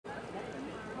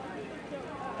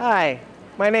Hi,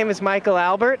 my name is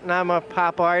MichaelAlbert, and I'm a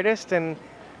pop artist and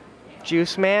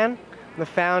juice man. I'm the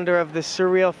founder of the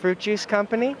Surreal Fruit Juice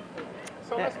Company.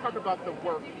 So let's talk about the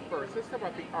work first. Let's talk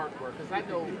about the artwork, because I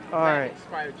know All that right.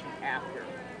 inspired you after.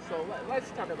 So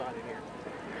let's talk about it here.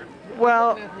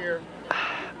 Well, I'm looking at here.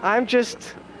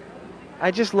 I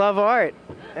just love art,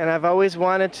 and I've always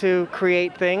wanted to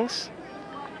create things.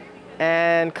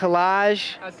 And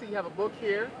collage. I see you have a book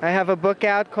here. I have a book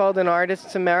out called An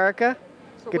Artist's America.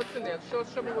 So what's in there?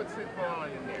 Show me what's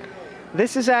on in there.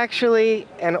 This is actually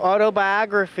an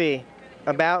autobiography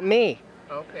about me.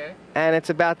 Okay. And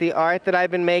it's about the art that I've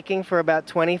been making for about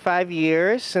 25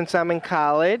 years since I'm in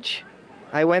college.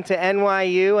 I went to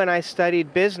NYU and I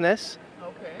studied business.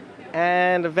 Okay.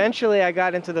 And eventually I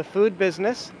got into the food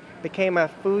business, became a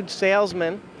food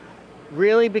salesman,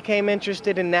 really became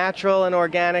interested in natural and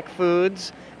organic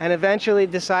foods, and eventually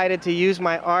decided to use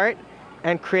my art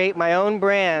and create my own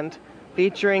brand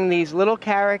featuring these little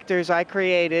characters I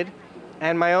created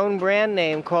and my own brand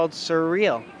name called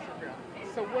Surreal.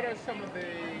 So what are some of the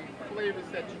flavors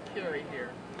that you carry here?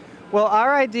 Well,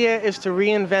 our idea is to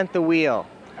reinvent the wheel.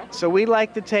 So we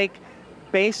like to take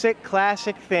basic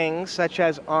classic things such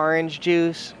as orange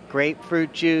juice,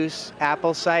 grapefruit juice,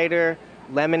 apple cider,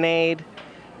 lemonade,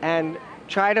 and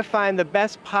try to find the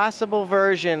best possible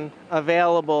version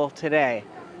available today.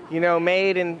 You know,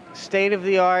 made in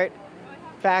state-of-the-art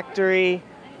factory,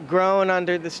 grown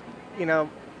under this,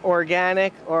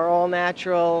 organic or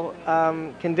all-natural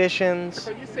conditions. So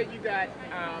you said you got,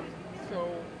 so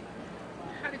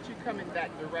how did you come in that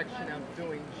direction of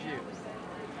doing juice?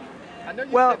 I know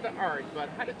you said the art, but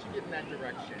how did you get in that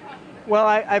direction? Well,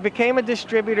 I became a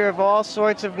distributor of all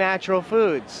sorts of natural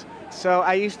foods. So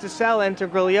I used to sell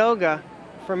integral yoga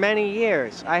for many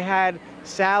years. I had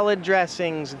salad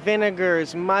dressings,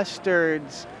 vinegars,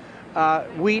 mustards,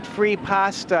 wheat-free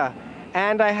pasta,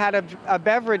 and I had a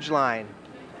beverage line.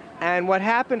 And what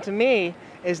happened to me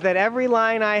is that every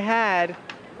line I had,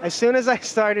 as soon as I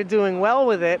started doing well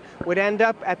with it, would end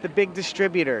up at the big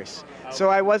distributors. So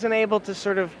I wasn't able to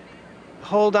sort of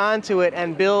hold on to it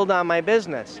and build on my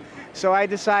business. So I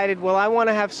decided, well, I want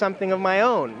to have something of my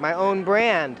own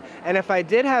brand. And if I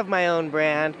did have my own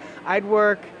brand, I'd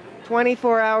work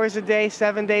 24 hours a day,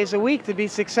 7 days a week to be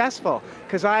successful.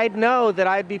 Because I'd know that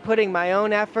I'd be putting my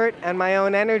own effort and my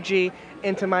own energy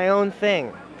into my own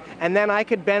thing. And then I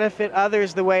could benefit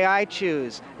others the way I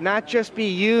choose, not just be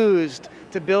used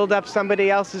to build up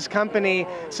somebody else's company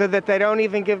so that they don't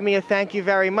even give me a thank you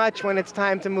very much when it's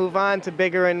time to move on to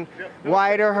bigger and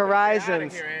wider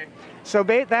horizons. So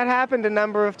that happened a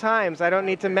number of times. I don't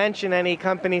need to mention any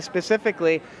company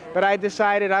specifically, but I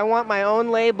decided I want my own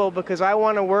label because I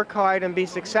want to work hard and be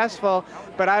successful,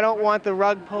 but I don't want the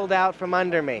rug pulled out from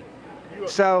under me.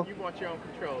 So you want your own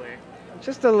control, eh?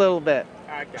 Just a little bit.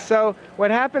 Okay. So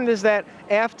what happened is that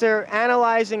after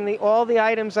analyzing all the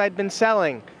items I'd been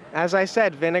selling, as I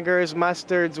said, vinegars,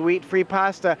 mustards, wheat-free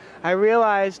pasta, I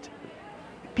realized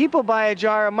people buy a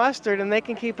jar of mustard and they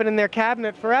can keep it in their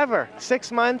cabinet forever.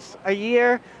 6 months, a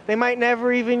year, they might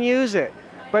never even use it.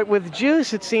 But with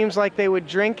juice, it seems like they would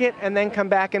drink it and then come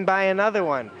back and buy another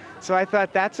one. So I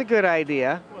thought that's a good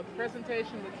idea. Well, the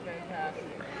presentation looks fantastic.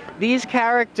 These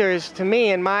characters, to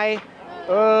me, in my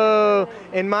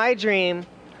dream,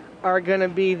 are going to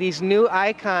be these new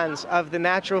icons of the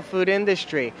natural food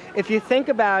industry. If you think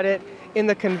about it, in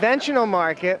the conventional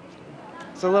market,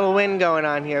 it's a little wind going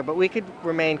on here, but we could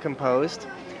remain composed.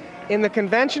 In the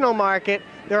conventional market,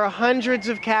 there are hundreds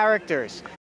of characters.